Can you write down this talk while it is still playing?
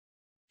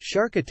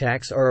Shark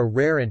attacks are a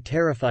rare and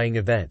terrifying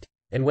event,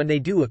 and when they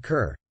do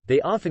occur, they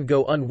often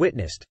go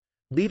unwitnessed,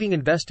 leaving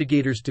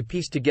investigators to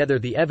piece together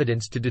the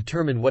evidence to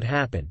determine what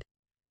happened.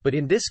 But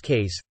in this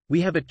case,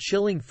 we have a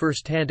chilling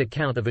first-hand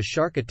account of a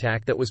shark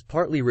attack that was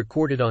partly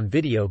recorded on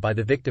video by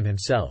the victim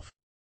himself.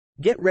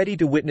 Get ready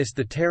to witness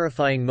the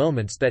terrifying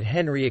moments that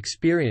Henri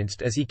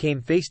experienced as he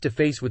came face to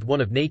face with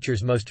one of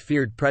nature's most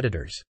feared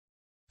predators.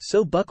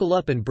 So buckle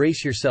up and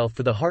brace yourself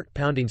for the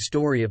heart-pounding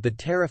story of the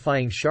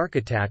terrifying shark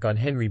attack on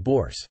Henri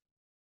Bource.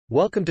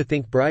 Welcome to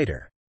Think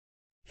Brighter.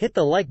 Hit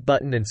the like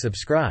button and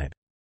subscribe.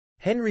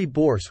 Henri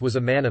Bource was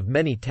a man of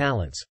many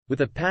talents,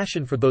 with a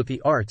passion for both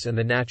the arts and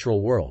the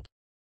natural world.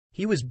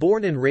 He was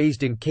born and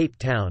raised in Cape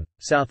Town,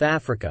 South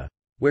Africa,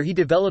 where he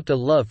developed a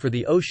love for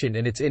the ocean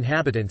and its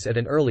inhabitants at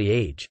an early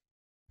age.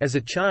 As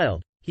a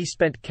child, he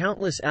spent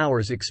countless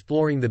hours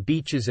exploring the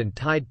beaches and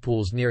tide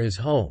pools near his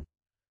home,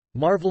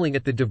 marveling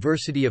at the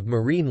diversity of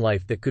marine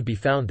life that could be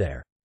found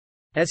there.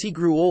 As he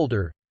grew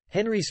older,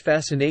 Henri's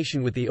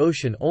fascination with the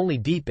ocean only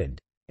deepened,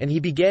 and he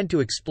began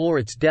to explore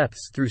its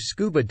depths through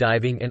scuba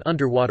diving and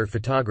underwater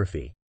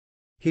photography.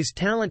 His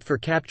talent for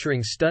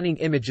capturing stunning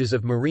images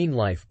of marine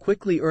life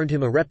quickly earned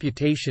him a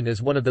reputation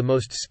as one of the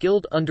most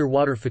skilled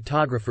underwater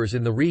photographers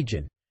in the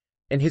region,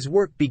 and his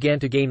work began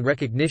to gain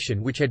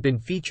recognition, which had been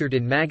featured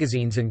in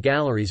magazines and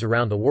galleries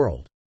around the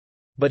world.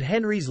 But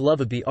Henri's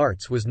love of the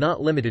arts was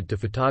not limited to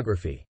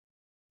photography.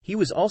 He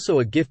was also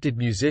a gifted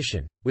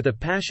musician, with a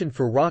passion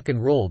for rock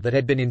and roll that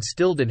had been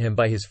instilled in him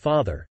by his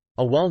father,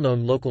 a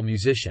well-known local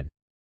musician.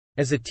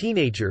 As a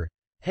teenager,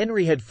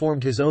 Henri had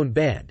formed his own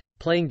band,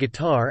 playing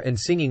guitar and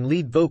singing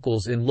lead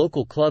vocals in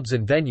local clubs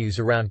and venues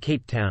around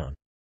Cape Town.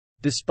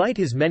 Despite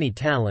his many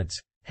talents,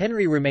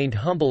 Henri remained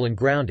humble and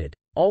grounded,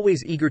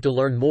 always eager to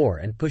learn more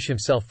and push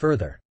himself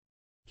further.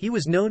 He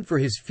was known for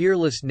his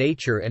fearless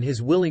nature and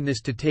his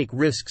willingness to take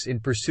risks in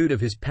pursuit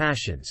of his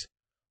passions,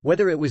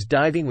 whether it was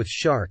diving with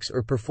sharks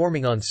or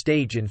performing on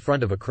stage in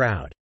front of a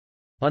crowd.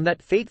 On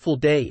that fateful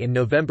day in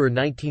November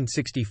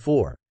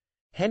 1964,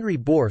 Henri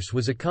Bource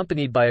was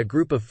accompanied by a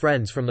group of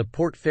friends from the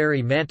Port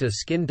Fairy Manta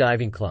Skin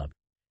Diving Club,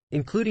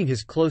 including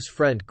his close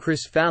friend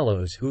Chris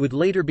Fallows, who would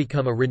later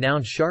become a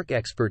renowned shark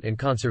expert and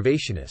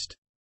conservationist.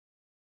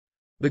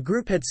 The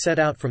group had set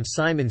out from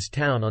Simon's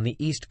Town on the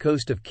east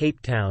coast of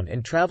Cape Town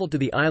and travelled to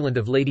the island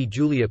of Lady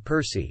Julia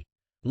Percy,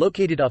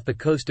 located off the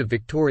coast of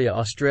Victoria,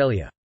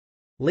 Australia.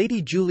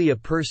 Lady Julia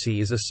Percy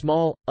is a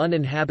small,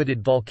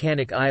 uninhabited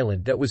volcanic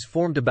island that was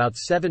formed about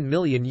 7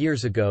 million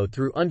years ago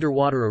through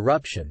underwater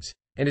eruptions,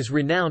 and is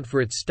renowned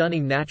for its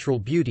stunning natural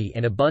beauty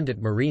and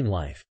abundant marine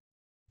life.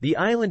 The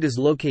island is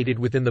located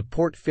within the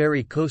Port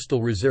Fairy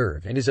Coastal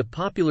Reserve and is a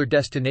popular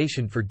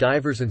destination for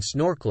divers and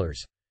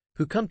snorkelers,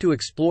 who come to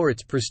explore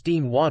its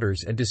pristine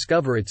waters and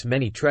discover its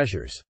many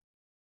treasures.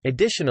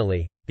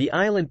 Additionally, the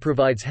island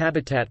provides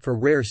habitat for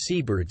rare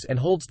seabirds and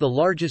holds the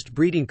largest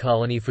breeding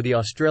colony for the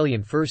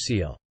Australian fur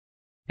seal.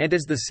 And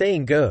as the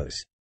saying goes,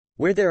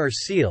 where there are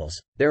seals,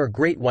 there are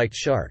great white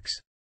sharks.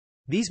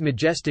 These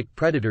majestic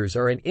predators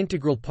are an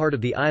integral part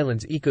of the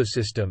island's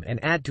ecosystem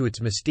and add to its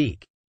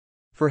mystique.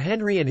 For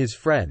Henri and his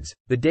friends,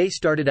 the day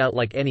started out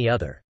like any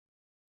other.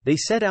 They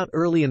set out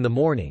early in the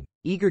morning,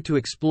 eager to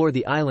explore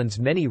the island's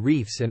many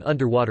reefs and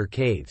underwater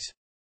caves.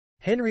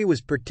 Henri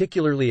was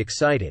particularly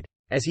excited,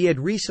 as he had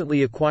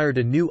recently acquired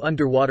a new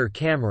underwater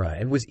camera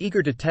and was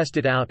eager to test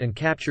it out and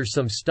capture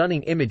some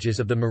stunning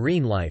images of the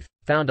marine life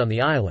found on the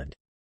island.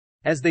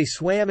 As they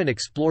swam and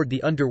explored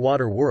the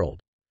underwater world,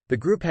 the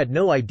group had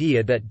no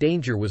idea that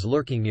danger was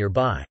lurking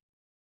nearby.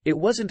 It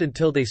wasn't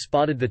until they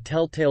spotted the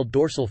telltale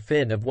dorsal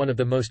fin of one of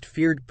the most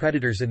feared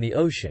predators in the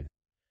ocean,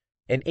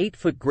 an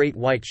 8-foot great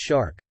white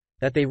shark,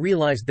 that they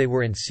realized they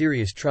were in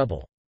serious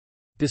trouble.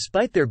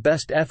 Despite their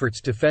best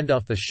efforts to fend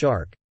off the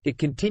shark, it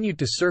continued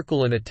to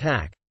circle and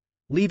attack,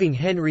 leaving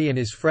Henri and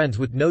his friends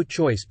with no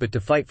choice but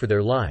to fight for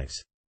their lives.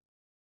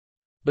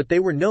 But they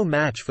were no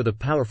match for the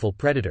powerful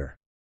predator.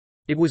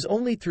 It was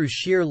only through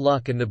sheer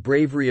luck and the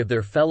bravery of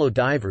their fellow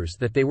divers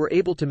that they were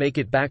able to make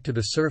it back to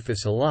the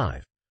surface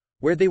alive,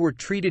 where they were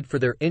treated for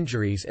their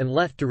injuries and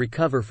left to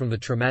recover from the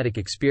traumatic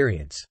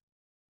experience.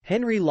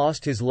 Henri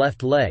lost his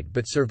left leg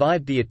but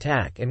survived the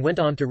attack and went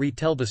on to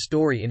retell the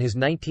story in his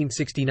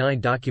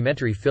 1969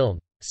 documentary film,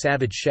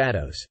 Savage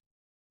Shadows.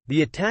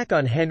 The attack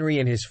on Henri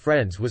and his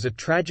friends was a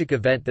tragic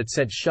event that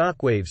sent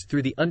shockwaves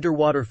through the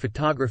underwater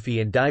photography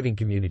and diving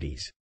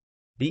communities.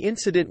 The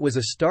incident was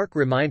a stark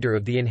reminder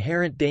of the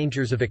inherent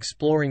dangers of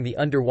exploring the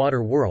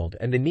underwater world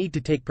and the need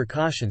to take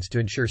precautions to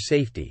ensure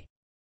safety.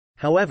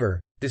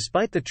 However,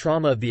 despite the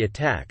trauma of the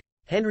attack,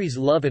 Henri's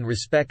love and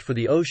respect for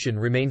the ocean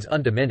remains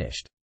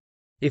undiminished.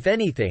 If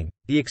anything,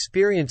 the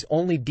experience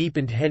only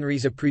deepened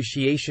Henri's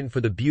appreciation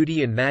for the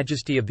beauty and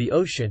majesty of the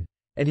ocean,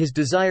 and his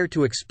desire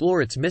to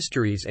explore its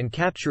mysteries and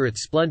capture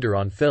its splendor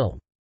on film.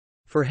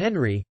 For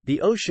Henri, the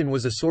ocean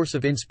was a source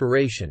of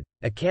inspiration,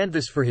 a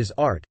canvas for his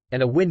art,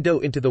 and a window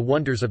into the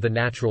wonders of the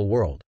natural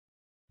world.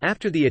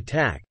 After the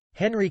attack,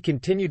 Henri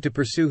continued to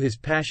pursue his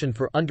passion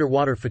for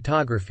underwater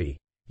photography,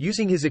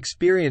 using his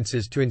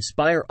experiences to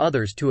inspire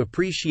others to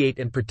appreciate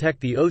and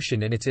protect the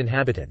ocean and its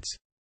inhabitants.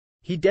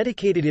 He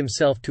dedicated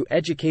himself to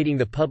educating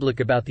the public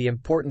about the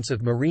importance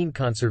of marine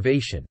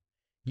conservation,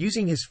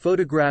 using his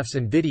photographs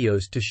and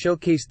videos to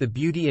showcase the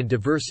beauty and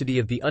diversity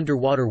of the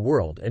underwater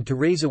world and to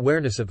raise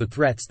awareness of the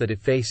threats that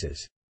it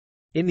faces.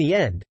 In the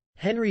end,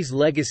 Henri's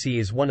legacy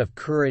is one of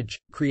courage,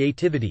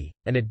 creativity,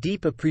 and a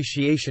deep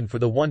appreciation for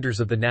the wonders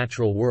of the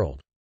natural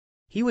world.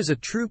 He was a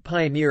true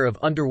pioneer of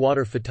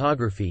underwater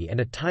photography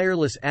and a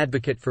tireless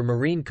advocate for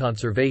marine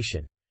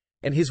conservation,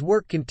 and his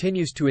work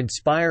continues to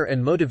inspire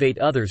and motivate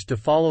others to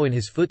follow in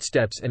his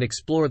footsteps and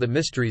explore the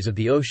mysteries of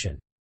the ocean.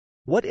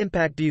 What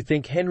impact do you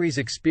think Henri's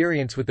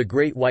experience with the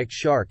great white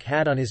shark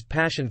had on his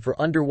passion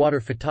for underwater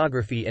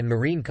photography and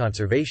marine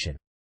conservation?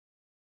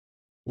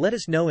 Let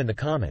us know in the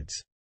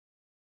comments.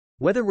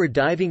 Whether we're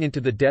diving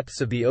into the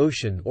depths of the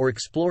ocean or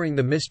exploring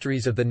the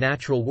mysteries of the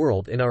natural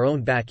world in our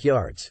own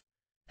backyards,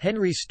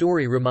 Henri's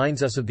story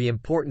reminds us of the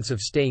importance of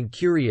staying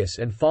curious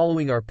and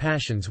following our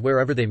passions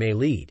wherever they may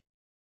lead.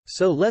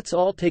 So let's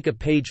all take a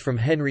page from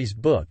Henri's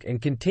book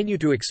and continue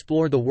to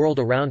explore the world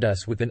around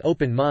us with an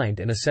open mind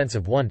and a sense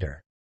of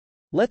wonder.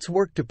 Let's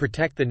work to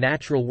protect the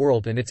natural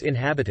world and its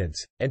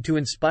inhabitants, and to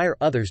inspire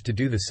others to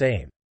do the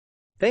same.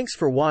 Thanks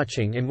for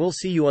watching, and we'll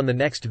see you on the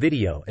next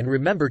video, and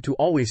remember to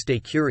always stay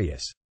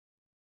curious.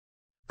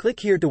 Click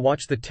here to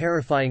watch the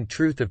terrifying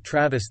truth of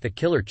Travis the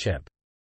Killer Chimp.